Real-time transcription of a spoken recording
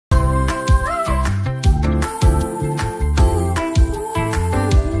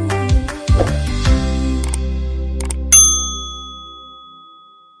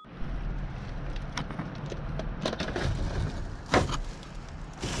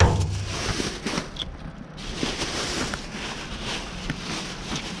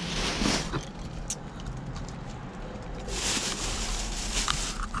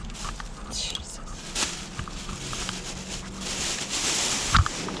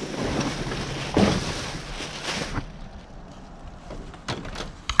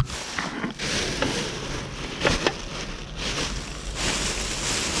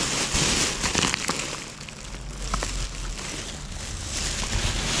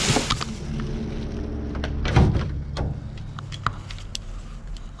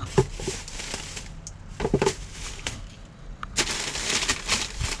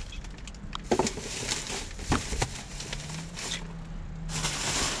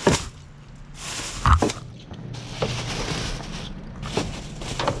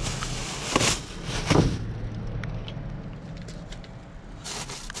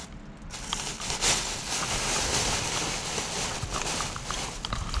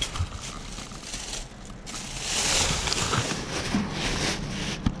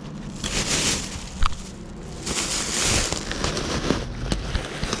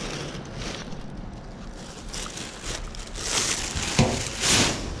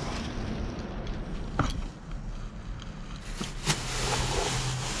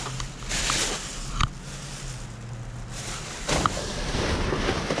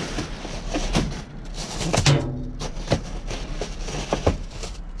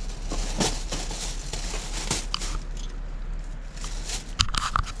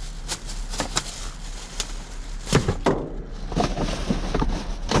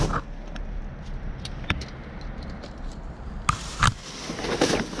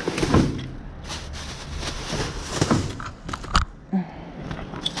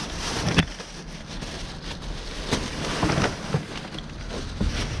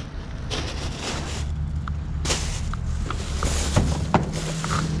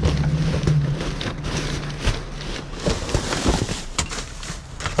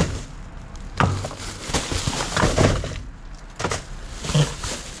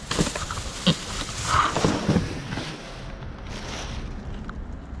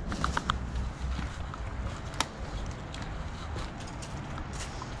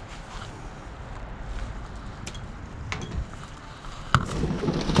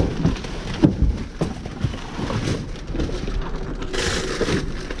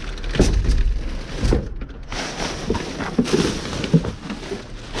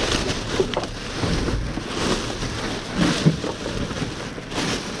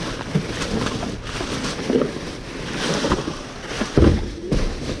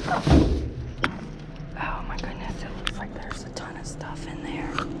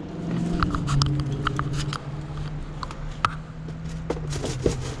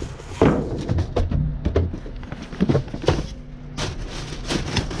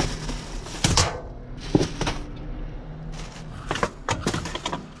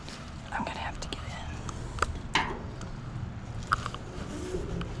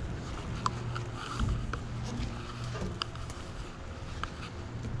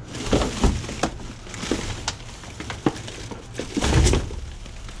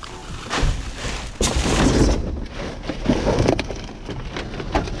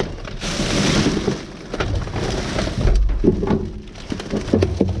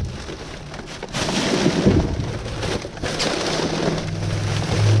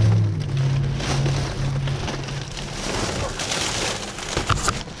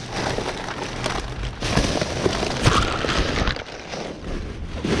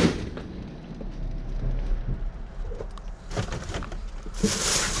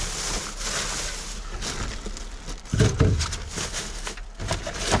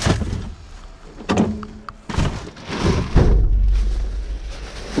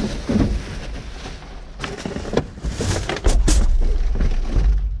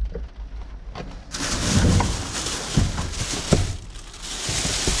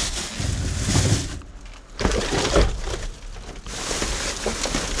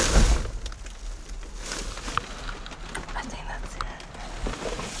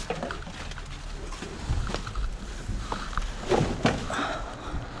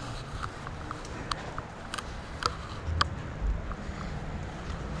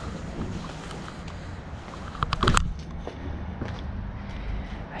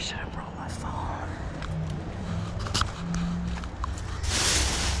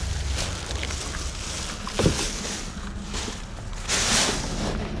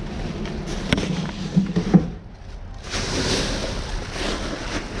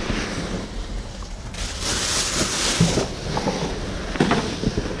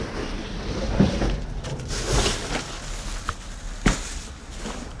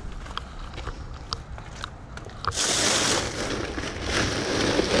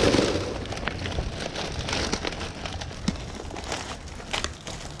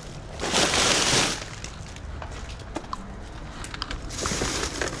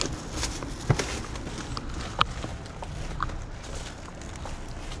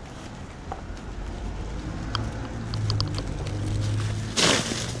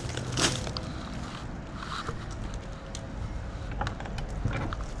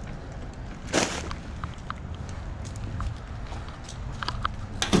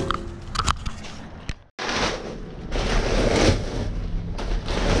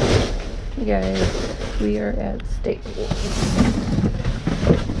Hey guys, we are at Staples.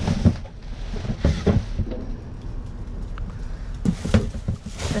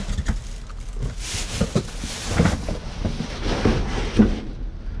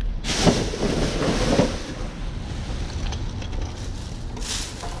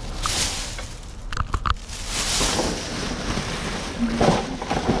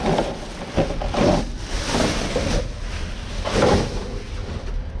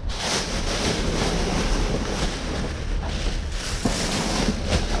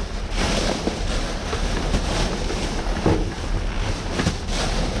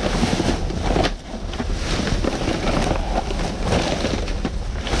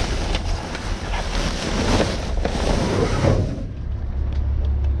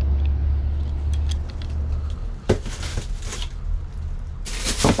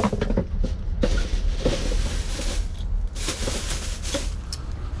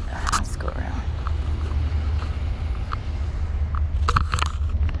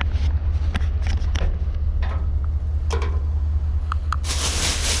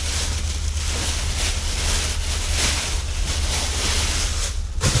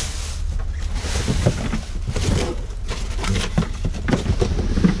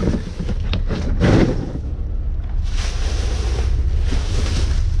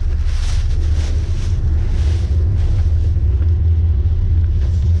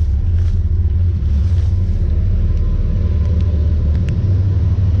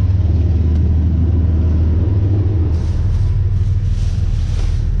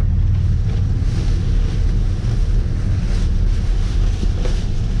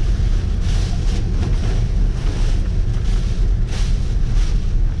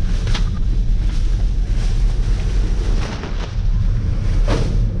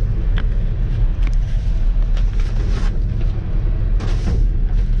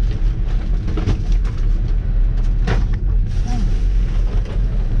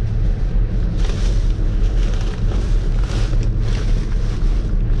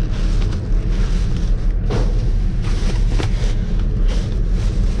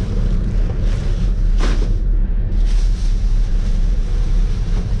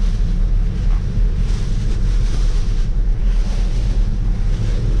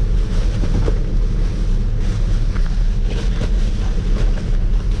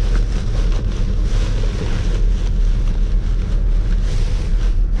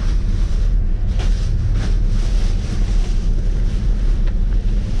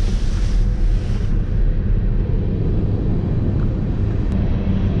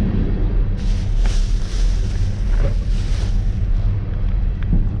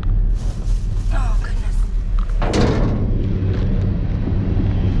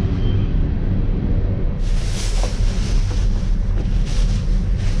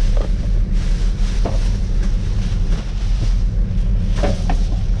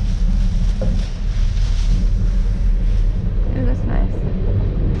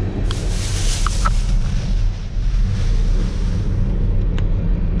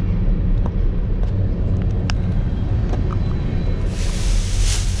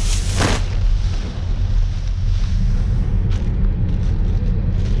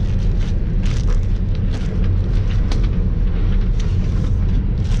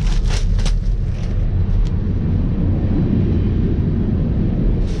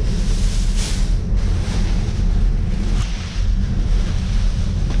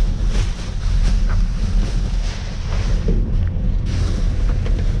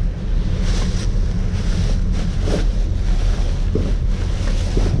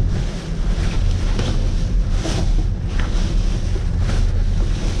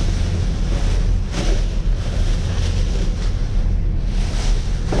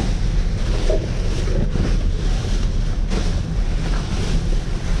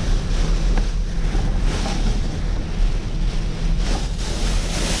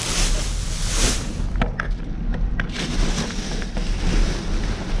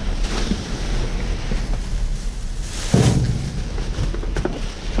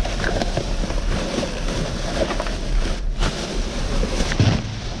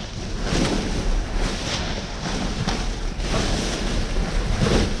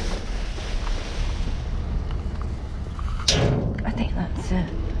 decent.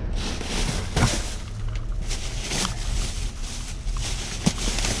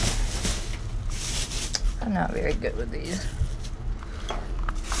 I'm not very good with these.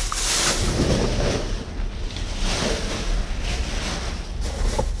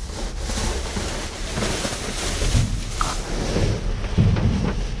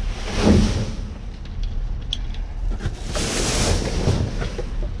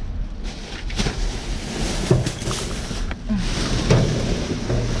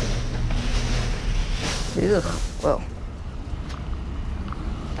 Ugh, whoa.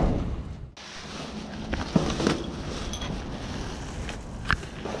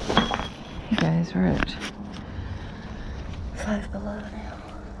 Hey guys, we're at Five Below now.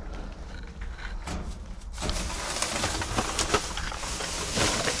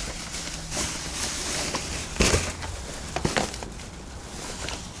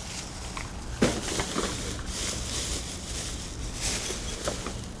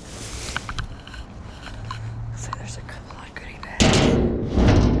 So there's a couple of goodie bags.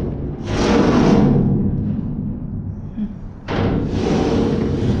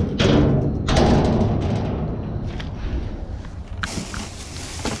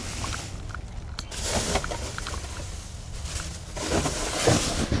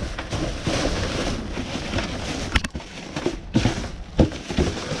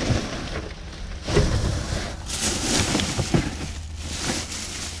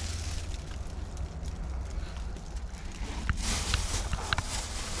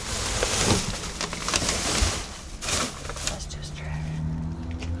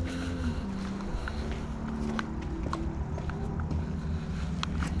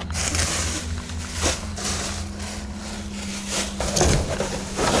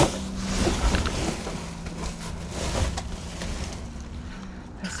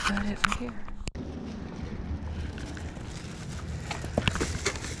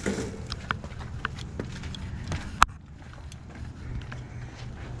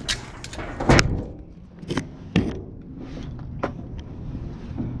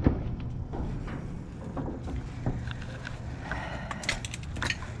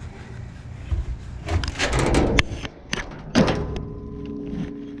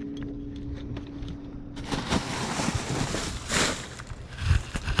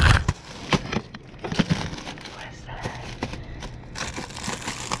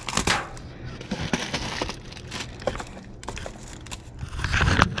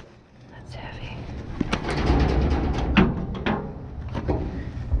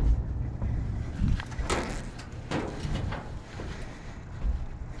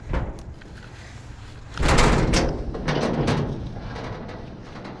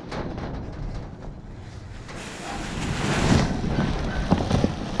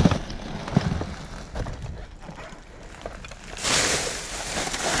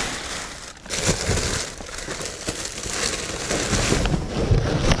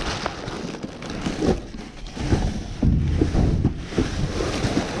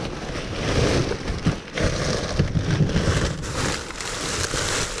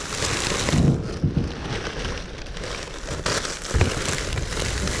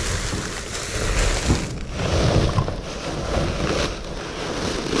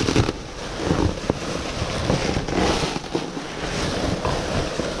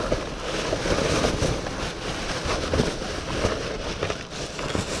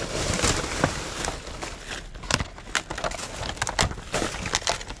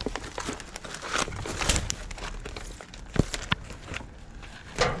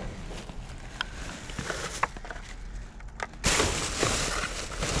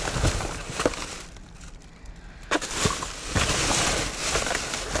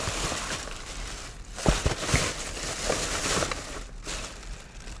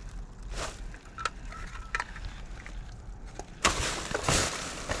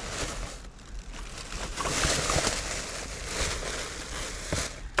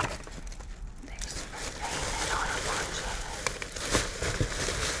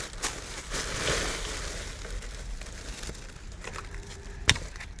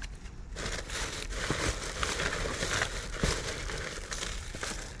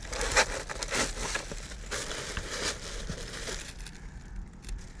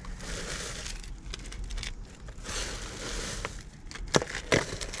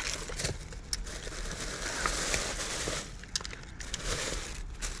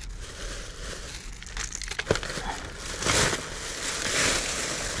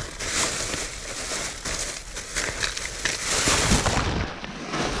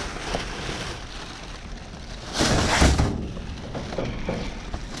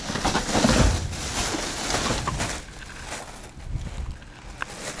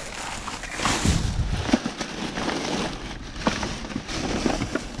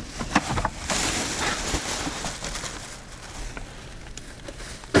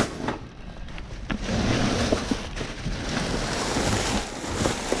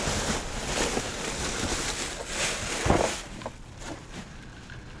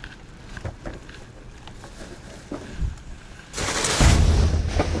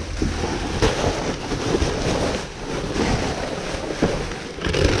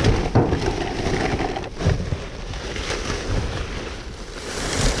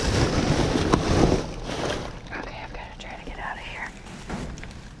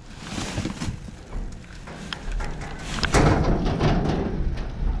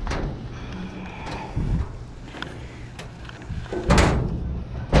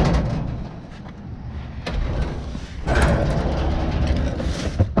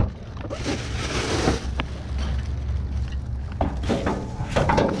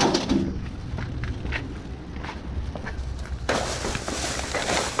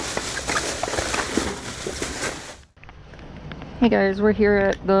 Hey guys, we're here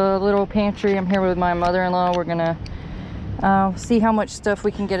at the little pantry. I'm here with my mother-in-law. We're gonna see how much stuff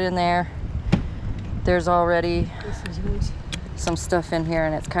we can get in there. There's already some stuff in here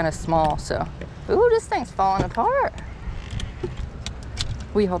and it's kind of small, so. Ooh, this thing's falling apart.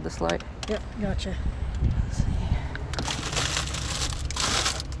 We hold this light. Yep, gotcha. Let's see.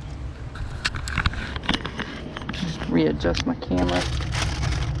 Readjust my camera.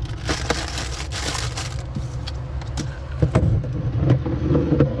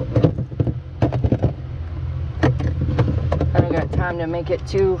 I haven't got time to make it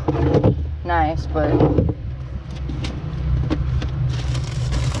too nice, but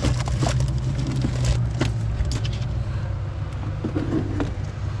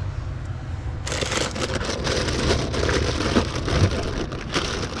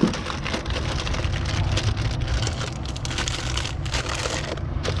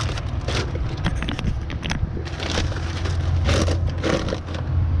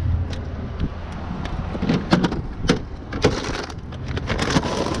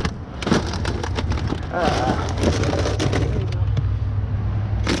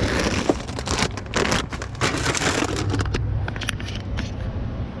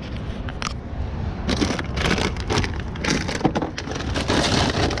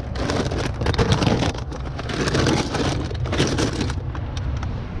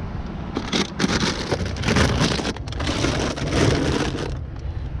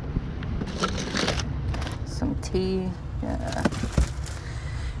some tea. Yeah.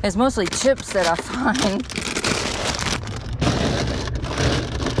 It's mostly chips that I find.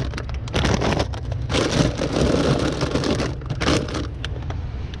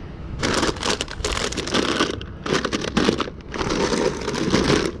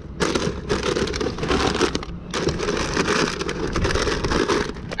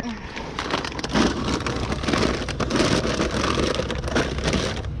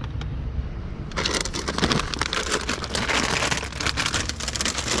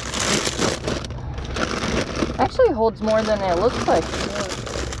 Actually holds more than it looks like.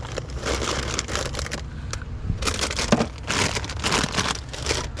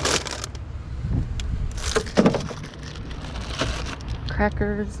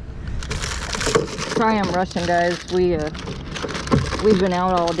 Crackers. Sorry I'm rushing, guys. We've been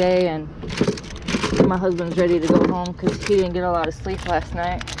out all day and my husband's ready to go home because he didn't get a lot of sleep last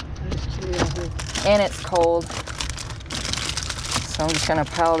night. And it's cold. So I'm just gonna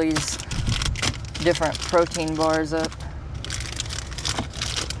pile these different protein bars up.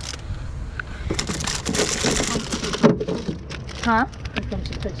 Huh? Here comes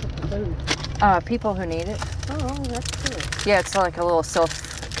to fix up the food. People who need it. Oh, that's good. Yeah, it's like a little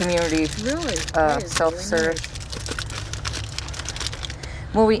self-community, Really? self-serve. Really nice.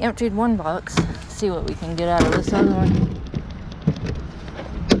 Well, we emptied one box. See what we can get out of this other one.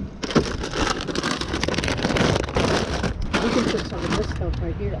 We can put some of this stuff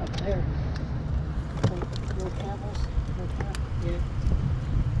right here up there. Like little camels. Yeah.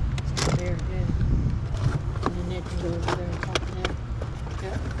 It's up there, yeah. And then that can go over there and top of that.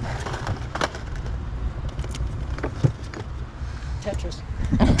 Yep. Tetris.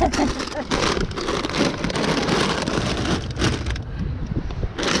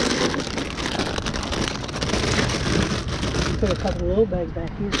 Put a couple of little bags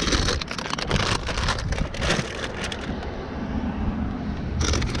back here.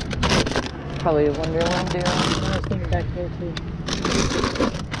 Probably a Wonderland deal. I was thinking back there too.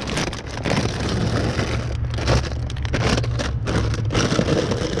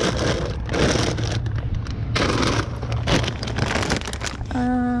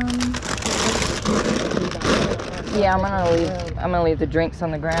 Yeah, I'm gonna leave the drinks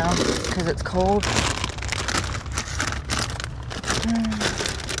on the ground because it's cold.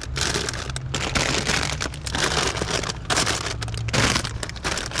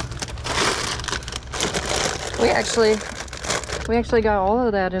 We actually got all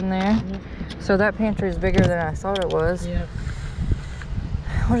of that in there. Mm-hmm. So that pantry is bigger than I thought it was. Yeah.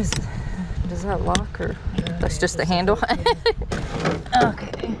 What is it? Does that lock or that's just the handle?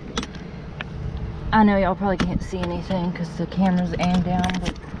 Okay. I know y'all probably can't see anything because the camera's aimed down,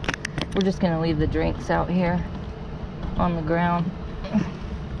 but we're just gonna leave the drinks out here on the ground.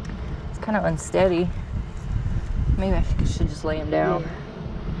 It's kind of unsteady. Maybe I should just lay them down.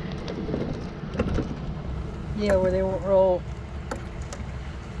 Yeah, where they won't roll.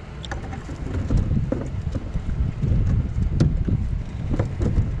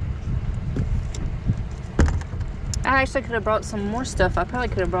 I actually could have brought some more stuff. I probably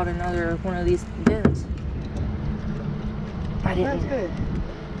could have brought another one of these bins. I didn't. That's good.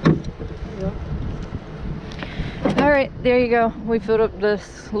 Alright, there you go. We filled up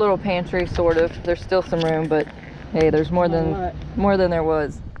this little pantry, sort of. There's still some room, but hey, there's more than there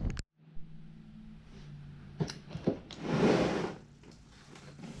was.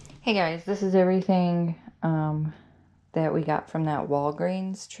 Hey guys, this is everything that we got from that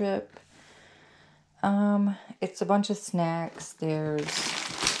Walgreens trip. It's a bunch of snacks. There's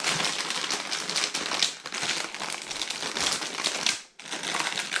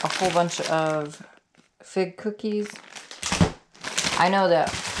a whole bunch of fig cookies. I know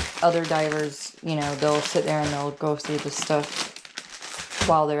that other divers, you know, they'll sit there and they'll go through the stuff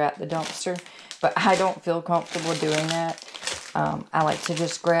while they're at the dumpster, but I don't feel comfortable doing that. I like to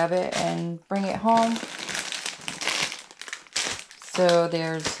just grab it and bring it home. So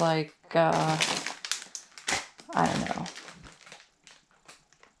there's like, I don't know,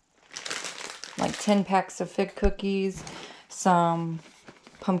 like 10 packs of fig cookies, some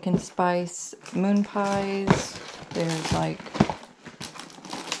pumpkin spice moon pies. There's like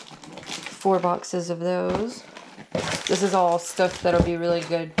 4 boxes of those. This is all stuff that'll be really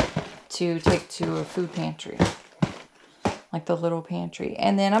good to take to a food pantry, like the little pantry.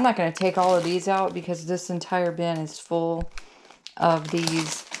 And then I'm not going to take all of these out because this entire bin is full of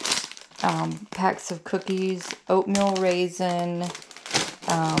these packs of cookies, oatmeal raisin,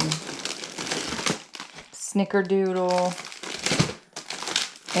 snickerdoodle,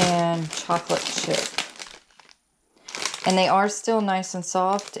 and chocolate chip. And they are still nice and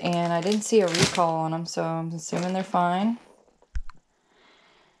soft, and I didn't see a recall on them, so I'm assuming they're fine.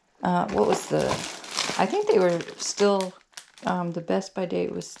 What was the... I think they were still... the Best By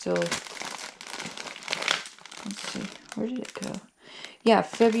date was still... Let's see. Where did it go? Yeah,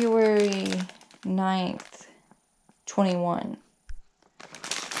 February 9th, 21.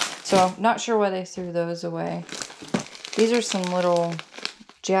 So I'm not sure why they threw those away. These are some little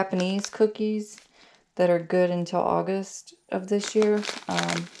Japanese cookies that are good until August of this year.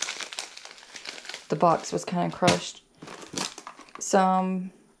 The box was kind of crushed.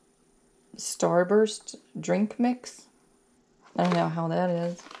 Some Starburst drink mix. I don't know how that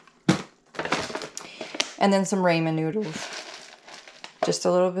is. And then some ramen noodles. Just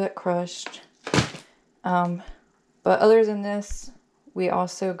a little bit crushed. But other than this, we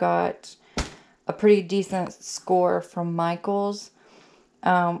also got a pretty decent score from Michael's,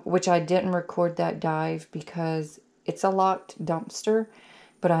 which I didn't record that dive because it's a locked dumpster,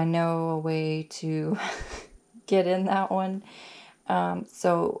 but I know a way to get in that one.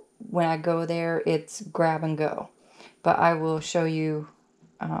 So when I go there, it's grab and go. But I will show you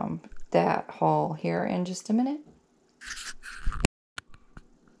that haul here in just a minute.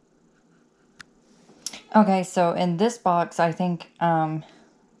 Okay, so in this box, I think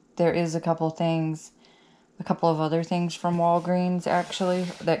there is a couple of other things from Walgreens, actually,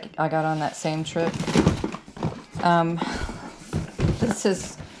 that I got on that same trip. This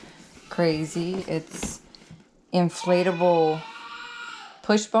is crazy. It's inflatable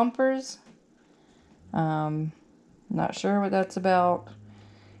push bumpers. Not sure what that's about.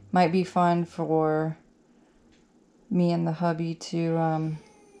 Might be fun for me and the hubby to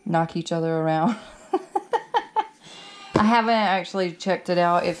knock each other around. I haven't actually checked it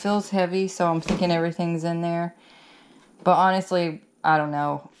out. It feels heavy, so I'm thinking everything's in there. But honestly, I don't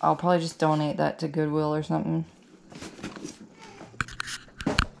know. I'll probably just donate that to Goodwill or something.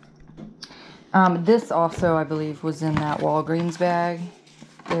 This also, I believe, was in that Walgreens bag.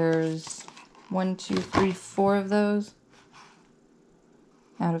 There's 1, 2, 3, 4 of those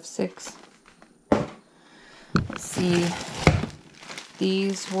out of 6. Let's see.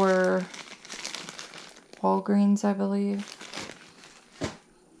 These were Walgreens, I believe.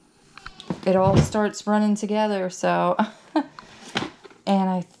 It all starts running together, so. And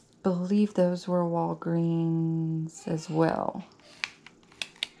I believe those were Walgreens as well.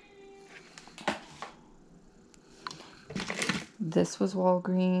 This was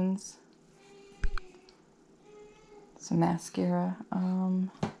Walgreens. Some mascara.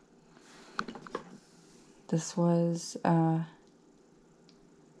 This was,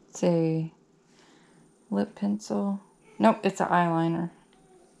 it's a lip pencil. Nope, it's an eyeliner.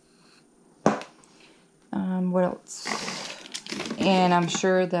 What else? And I'm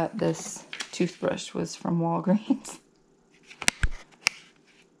sure that this toothbrush was from Walgreens.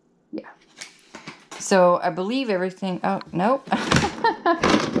 Yeah. So I believe everything. Oh, nope.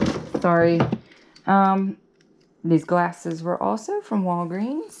 Sorry. These glasses were also from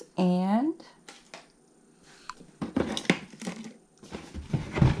Walgreens, and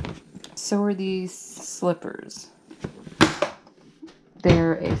so are these slippers.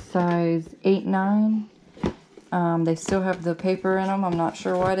 They're a size 8-9. They still have the paper in them. I'm not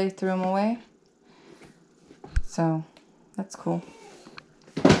sure why they threw them away. So that's cool.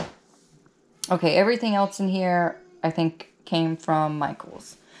 Okay, everything else in here I think came from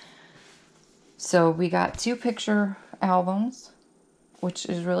Michaels. So we got 2 picture albums, which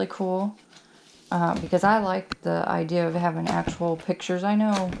is really cool. Because I like the idea of having actual pictures. I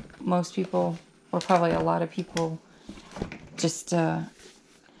know most people, or probably a lot of people, just, you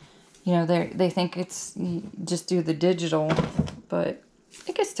know, they think it's, just do the digital, but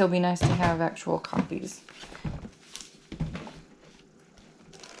it could still be nice to have actual copies.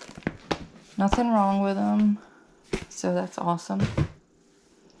 Nothing wrong with them, so that's awesome.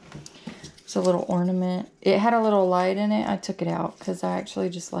 It's a little ornament. It had a little light in it. I took it out because I actually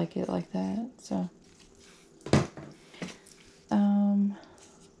just like it like that. So, I'm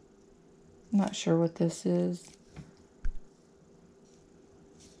not sure what this is.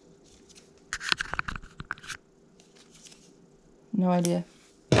 No idea.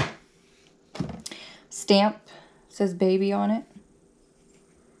 Stamp says baby on it.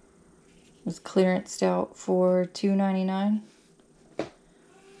 It was clearanced out for $2.99.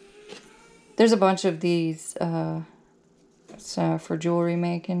 There's a bunch of these so for jewelry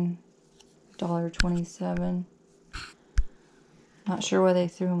making. $1.27. Not sure why they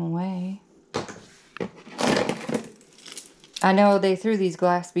threw them away. I know they threw these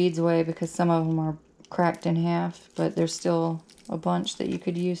glass beads away because some of them are cracked in half, but there's still a bunch that you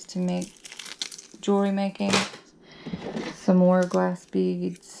could use to make jewelry making. Some more glass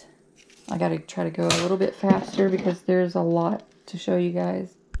beads. I gotta try to go a little bit faster because there's a lot to show you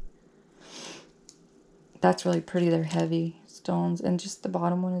guys. That's really pretty. They're heavy stones, and just the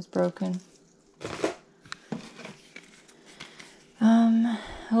bottom one is broken. A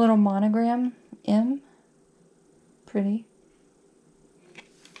little monogram, M. Pretty.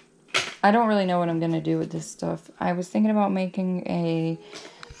 I don't really know what I'm gonna do with this stuff. I was thinking about making a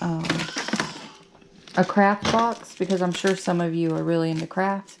craft box because I'm sure some of you are really into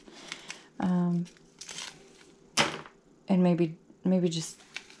craft. And maybe just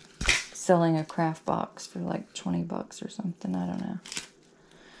selling a craft box for like 20 bucks or something. I don't know.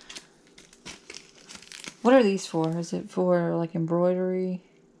 What are these for? Is it for like embroidery?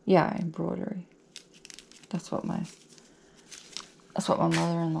 Yeah, embroidery. That's what my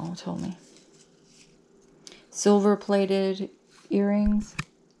mother-in-law told me. Silver plated earrings.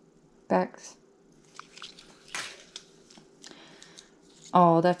 Backs.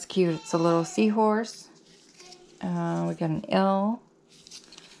 Oh, that's cute. It's a little seahorse. We got an L.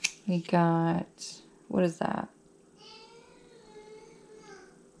 We got, what is that?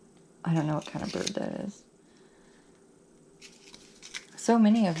 I don't know what kind of bird that is. So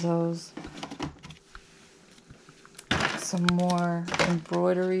many of those. Some more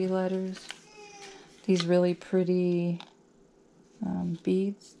embroidery letters. These really pretty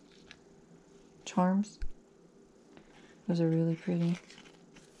beads. Charms. Those are really pretty.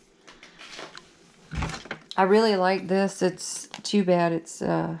 I really like this. It's too bad it's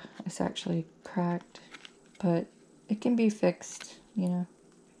actually cracked, but it can be fixed, you know.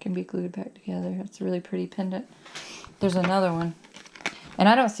 It can be glued back together. It's a really pretty pendant. There's another one. And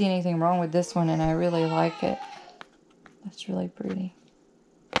I don't see anything wrong with this one, and I really like it. That's really pretty.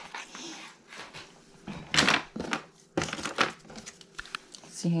 Let's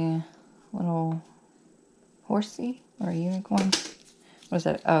see here. Little horsey or a unicorn. What is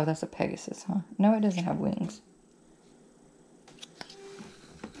that? Oh, that's a Pegasus, huh? No, it doesn't have wings.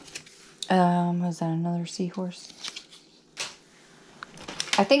 Was that another seahorse?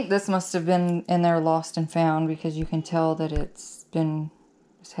 I think this must have been in there lost and found because you can tell that it's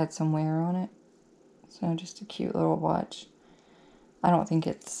had some wear on it. So just a cute little watch. I don't think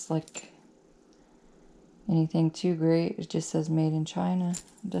it's like anything too great. It just says made in China.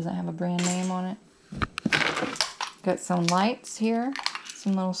 It doesn't have a brand name on it. Got some lights here.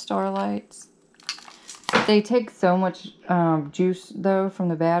 Some little star lights. They take so much juice though from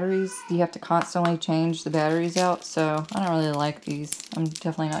the batteries. You have to constantly change the batteries out. So I don't really like these. I'm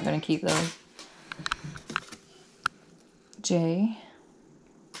definitely not going to keep those. J.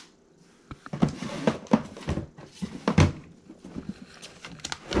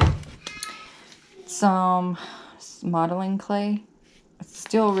 Some modeling clay. It's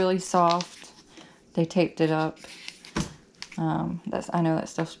still really soft. They taped it up. I know that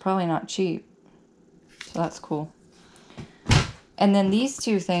stuff's probably not cheap. So that's cool. And then these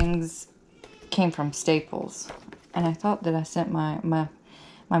two things came from Staples. And I thought that I sent my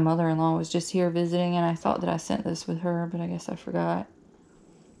mother-in-law was just here visiting, and I thought that I sent this with her, but I guess I forgot.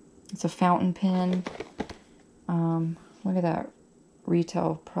 It's a fountain pen. Look at that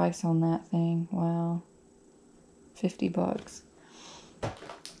retail price on that thing. Wow. 50 bucks.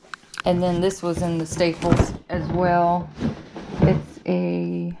 And then this was in the Staples as well. It's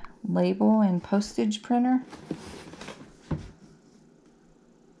a label and postage printer.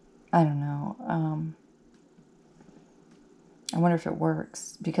 I don't know. I wonder if it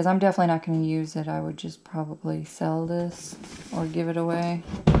works, because I'm definitely not going to use it. I would just probably sell this or give it away.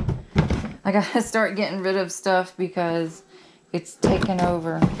 I gotta start getting rid of stuff because it's taken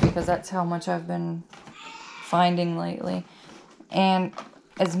over, because that's how much I've been finding lately. And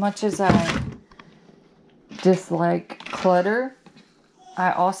as much as I dislike clutter,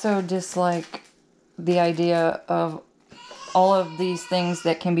 I also dislike the idea of all of these things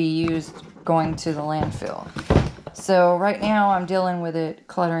that can be used going to the landfill. So right now I'm dealing with it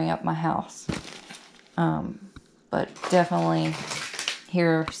cluttering up my house. But definitely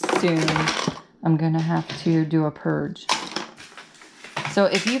here soon I'm gonna have to do a purge. So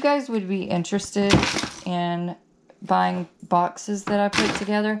if you guys would be interested in buying boxes that I put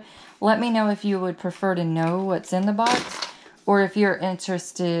together, let me know if you would prefer to know what's in the box, or if you're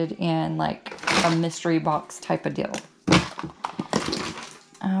interested in like a mystery box type of deal.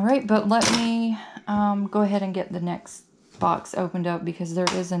 Alright, but let me go ahead and get the next box opened up, because there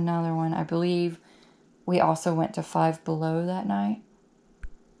is another one. I believe we also went to Five Below that night.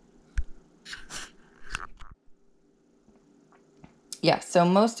 Yeah, so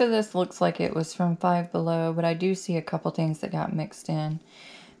most of this looks like it was from Five Below, but I do see a couple things that got mixed in.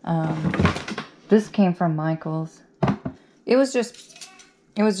 This came from Michael's. It was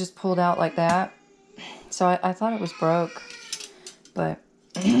just pulled out like that. So I thought it was broke, but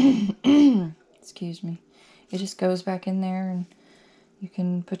excuse me. It just goes back in there and you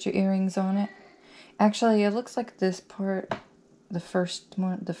can put your earrings on it. Actually, it looks like this part, the first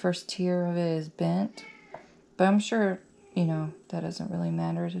tier of it is bent, but I'm sure, you know, that doesn't really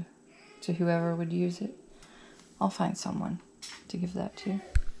matter to whoever would use it. I'll find someone to give that to.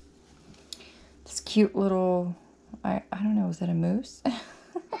 This cute little, I don't know, is that a moose?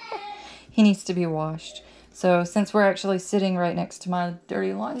 He needs to be washed. So since we're actually sitting right next to my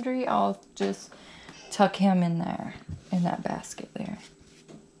dirty laundry, I'll just tuck him in there, in that basket there.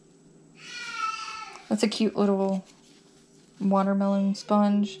 That's a cute little watermelon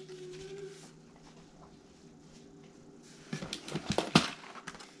sponge.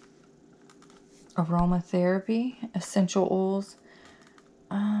 Aromatherapy, essential oils.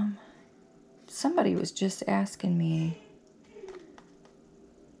 Somebody was just asking me.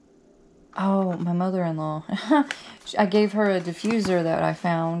 Oh, my mother-in-law. I gave her a diffuser that I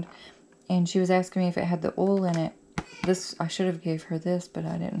found, and she was asking me if it had the oil in it. This, I should have gave her this, but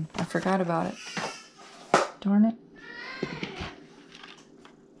I didn't. I forgot about it. Darn it.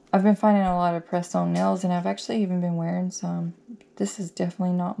 I've been finding a lot of press-on nails, and I've actually even been wearing some. This is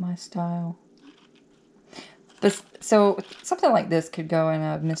definitely not my style. This, so something like this could go in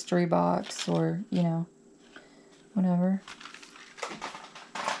a mystery box, or, you know, whatever.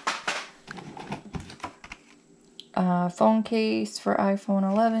 Phone case for iPhone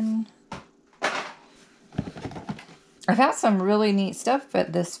 11. I found some really neat stuff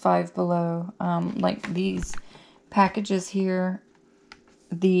at this Five Below. Like these packages here.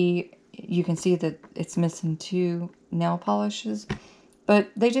 You can see that it's missing 2 nail polishes, but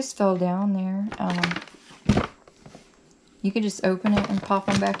they just fell down there. You could just open it and pop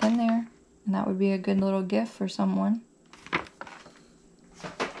them back in there, and that would be a good little gift for someone.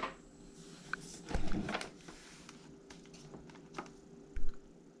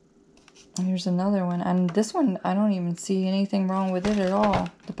 And here's another one, and this one, I don't even see anything wrong with it at all.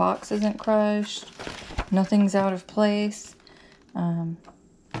 The box isn't crushed, nothing's out of place.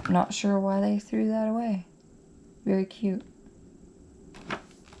 Not sure why they threw that away. Very cute.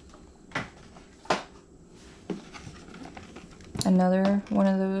 Another one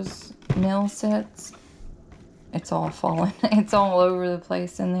of those nail sets. It's all fallen. It's all over the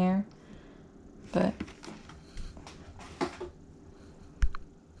place in there. But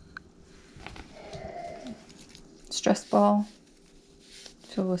stress ball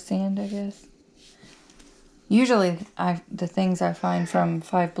filled with sand, I guess. Usually the things I find from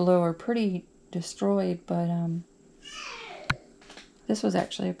Five Below are pretty destroyed, but this was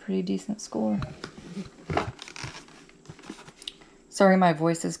actually a pretty decent score. Sorry, my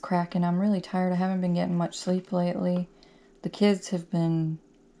voice is cracking. I'm really tired. I haven't been getting much sleep lately. The kids have been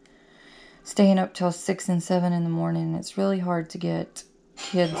staying up till 6 and 7 in the morning. It's really hard to get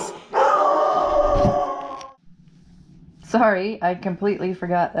kids. Sorry, I completely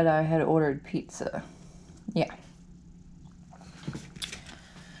forgot that I had ordered pizza. Yeah.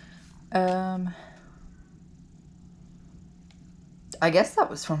 I guess that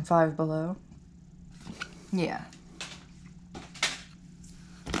was from Five Below. Yeah.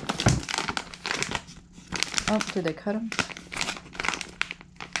 Oh, did they cut them?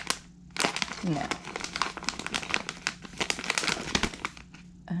 No.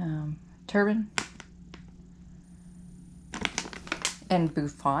 Turban. And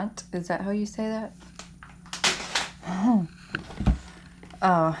bouffant. Is that how you say that? Oh.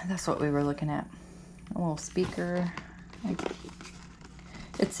 Oh, that's what we were looking at. A little speaker.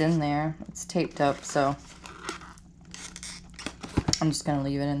 It's in there. It's taped up, so I'm just gonna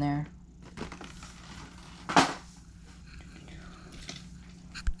leave it in there.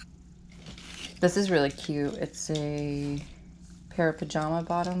 This is really cute. It's a pair of pajama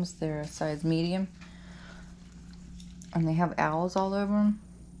bottoms. They're a size medium. And they have owls all over them.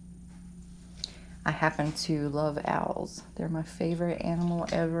 I happen to love owls. They're my favorite animal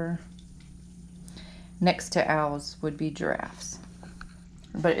ever. Next to owls would be giraffes.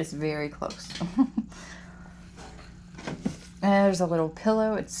 But it's very close. There's a little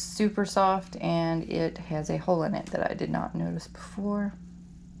pillow. It's super soft and it has a hole in it that I did not notice before.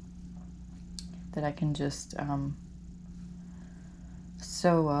 That I can just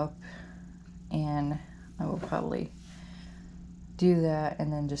sew up, and I will probably do that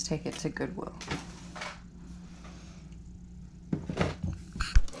and then just take it to Goodwill.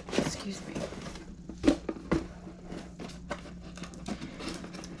 Excuse me.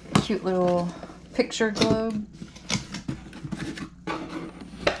 Cute little picture globe.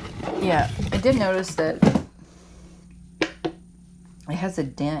 Yeah, I did notice that it has a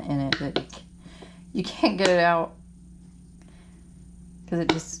dent in it that you can't get it out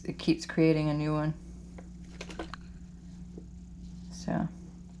because it keeps creating a new one. So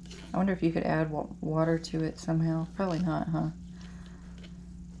I wonder if you could add water to it somehow. Probably not, huh?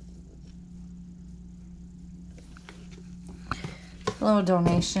 A little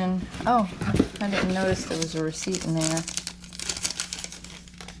donation. Oh, I didn't notice there was a receipt in there.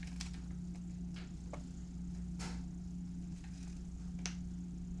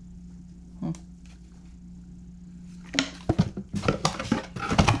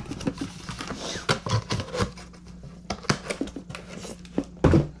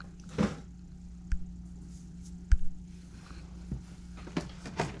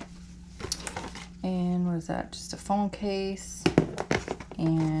 And what is that? Just a phone case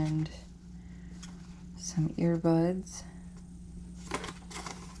and some earbuds.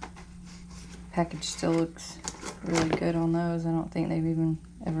 Package still looks really good on those. I don't think they've even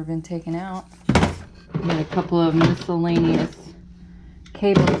ever been taken out. Got a couple of miscellaneous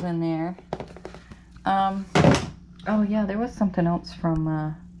cables in there. Oh yeah, there was something else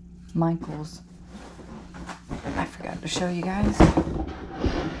from Michaels. I forgot to show you guys.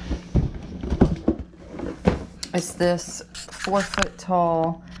 It's this 4 foot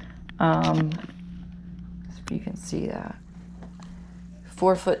tall, so you can see that,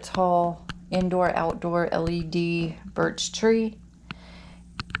 4 foot tall indoor outdoor LED birch tree.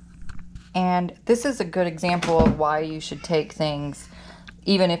 And this is a good example of why you should take things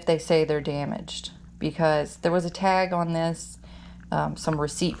even if they say they're damaged, because there was a tag on this, some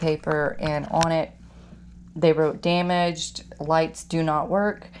receipt paper, and on it they wrote damaged, lights do not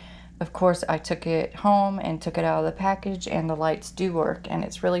work. Of course, I took it home and took it out of the package, and the lights do work, and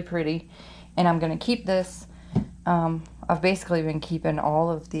it's really pretty. And I'm going to keep this. I've basically been keeping all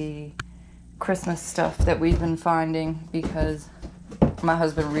of the Christmas stuff that we've been finding because my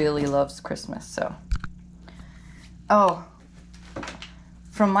husband really loves Christmas. So, oh,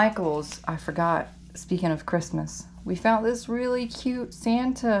 from Michaels, I forgot, speaking of Christmas, we found this really cute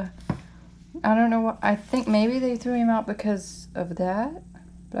Santa. I don't know what, I think maybe they threw him out because of that.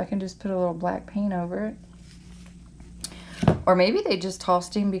 But I can just put a little black paint over it. Or maybe they just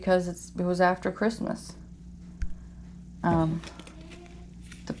tossed him because it was after Christmas. The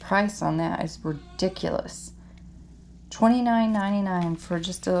price on that is ridiculous. $29.99 for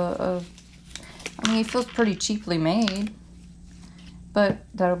just I mean, it feels pretty cheaply made. But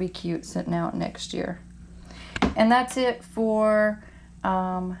that'll be cute sitting out next year. And that's it for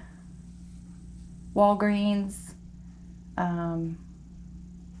Walgreens.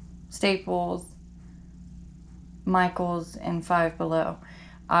 Staples, Michaels, and Five Below.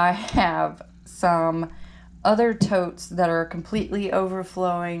 I have some other totes that are completely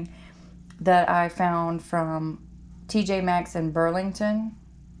overflowing that I found from TJ Maxx in Burlington,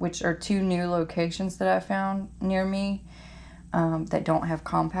 which are 2 new locations that I found near me that don't have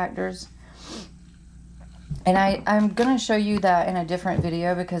compactors. And I'm going to show you that in a different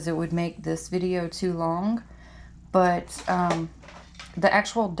video because it would make this video too long. But the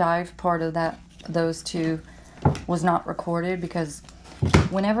actual dive part of those 2 was not recorded because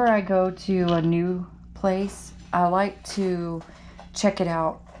whenever I go to a new place, I like to check it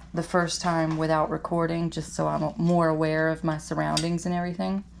out the first time without recording, just so I'm more aware of my surroundings and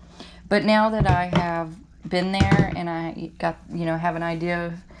everything. But now that I have been there and I got, you know, have an idea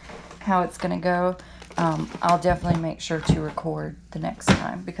of how it's going to go, I'll definitely make sure to record the next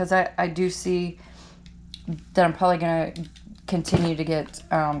time, because I do see that I'm probably going to continue to get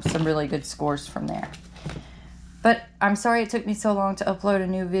some really good scores from there. But I'm sorry it took me so long to upload a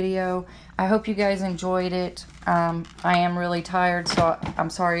new video. I hope you guys enjoyed it. I am really tired, so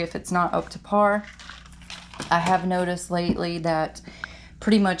I'm sorry if it's not up to par. I have noticed lately that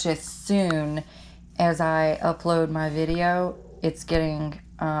pretty much as soon as I upload my video, it's getting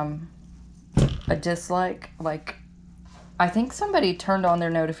a dislike. Like, I think somebody turned on their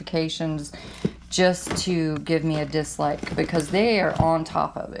notifications just to give me a dislike, because they are on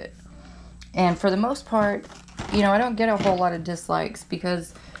top of it. And for the most part, you know, I don't get a whole lot of dislikes,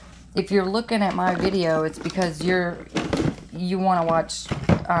 because if you're looking at my video, it's because you want to watch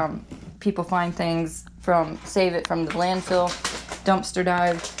people find things from, save it from the landfill, dumpster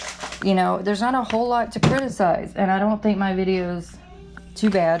dive. You know, there's not a whole lot to criticize, and I don't think my video's too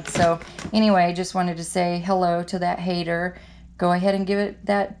bad. So anyway, just wanted to say hello to that hater. Go ahead and give it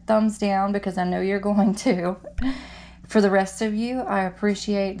that thumbs down, because I know you're going to. For the rest of you, I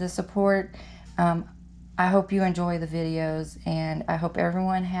appreciate the support. I hope you enjoy the videos, and I hope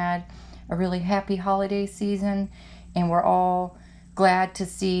everyone had a really happy holiday season, and we're all glad to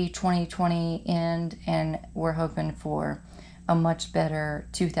see 2020 end, and we're hoping for a much better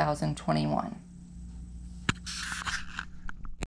 2021.